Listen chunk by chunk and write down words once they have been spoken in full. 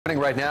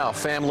Right now,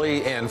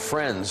 family and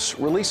friends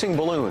releasing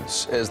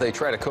balloons as they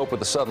try to cope with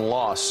the sudden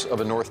loss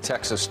of a North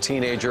Texas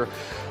teenager.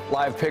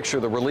 Live picture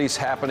of the release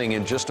happening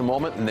in just a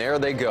moment, and there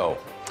they go.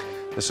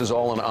 This is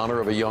all in honor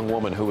of a young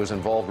woman who was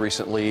involved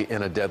recently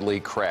in a deadly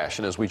crash.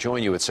 And as we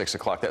join you at 6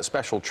 o'clock, that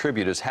special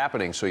tribute is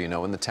happening, so you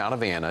know, in the town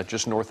of Anna,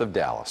 just north of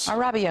Dallas. Our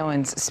Robbie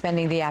Owens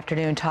spending the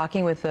afternoon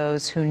talking with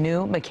those who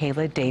knew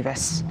Mikala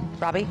Davis.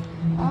 Robbie?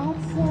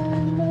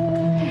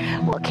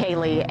 Well,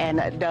 Kaylee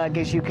and Doug,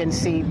 as you can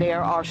see,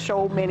 there are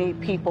so many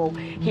people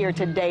here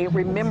today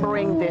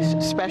remembering this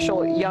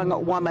special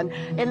young woman.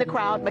 In the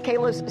crowd,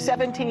 Mikala's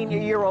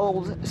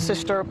 17-year-old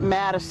sister,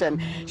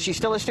 Madison. She's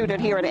still a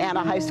student here at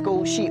Anna High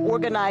School. She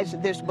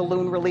organized this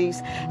balloon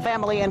release.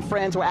 Family and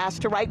friends were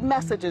asked to write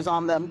messages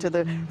on them to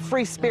the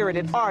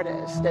free-spirited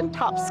artist and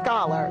top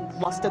scholar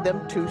lost to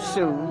them too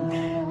soon.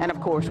 And of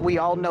course, we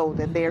all know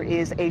that there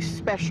is a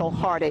special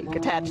heartache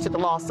attached to the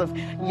loss of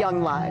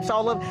young lives,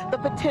 all of the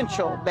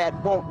potential that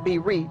won't be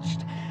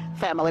reached.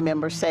 Family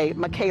members say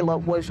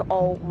Mikala was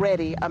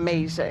already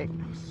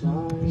amazing.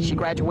 She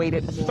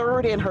graduated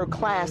third in her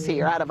class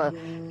here out of a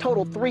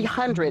total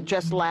 300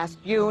 just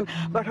last June,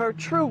 but her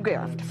true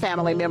gift,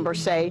 family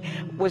members say,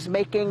 was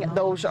making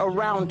those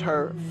around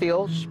her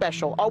feel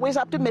special. Always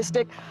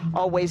optimistic,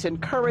 always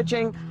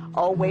encouraging,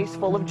 always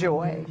full of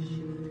joy.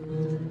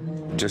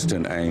 Just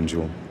an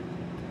angel.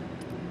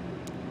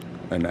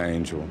 An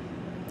angel.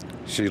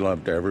 She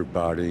loved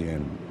everybody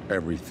and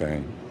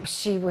everything.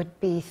 She would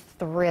be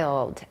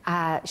thrilled.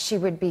 She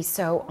would be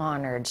so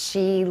honored.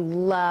 She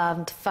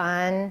loved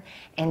fun,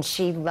 and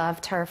she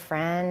loved her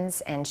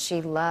friends, and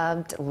she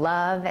loved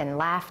love and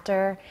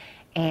laughter,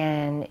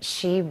 and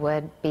she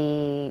would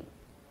be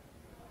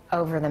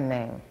over the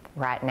moon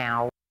right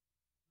now.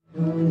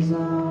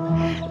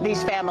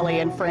 These family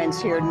and friends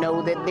here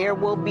know that there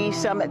will be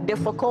some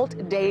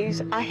difficult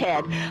days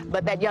ahead,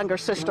 but that younger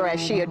sister,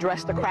 as she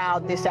addressed the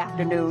crowd this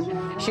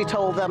afternoon, she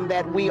told them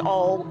that we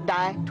all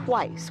die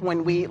twice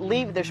when we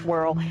leave this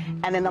world,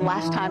 and then the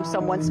last time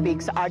someone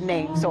speaks our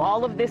name. So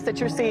all of this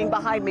that you're seeing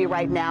behind me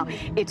right now,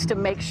 it's to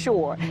make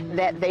sure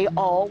that they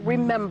all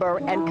remember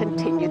and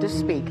continue to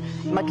speak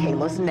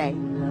Mikala's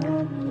name.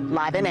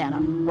 Live in Anna,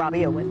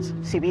 Robbie Owens,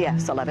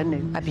 CBS 11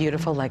 News. A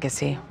beautiful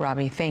legacy,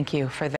 Robbie. Thank you for that.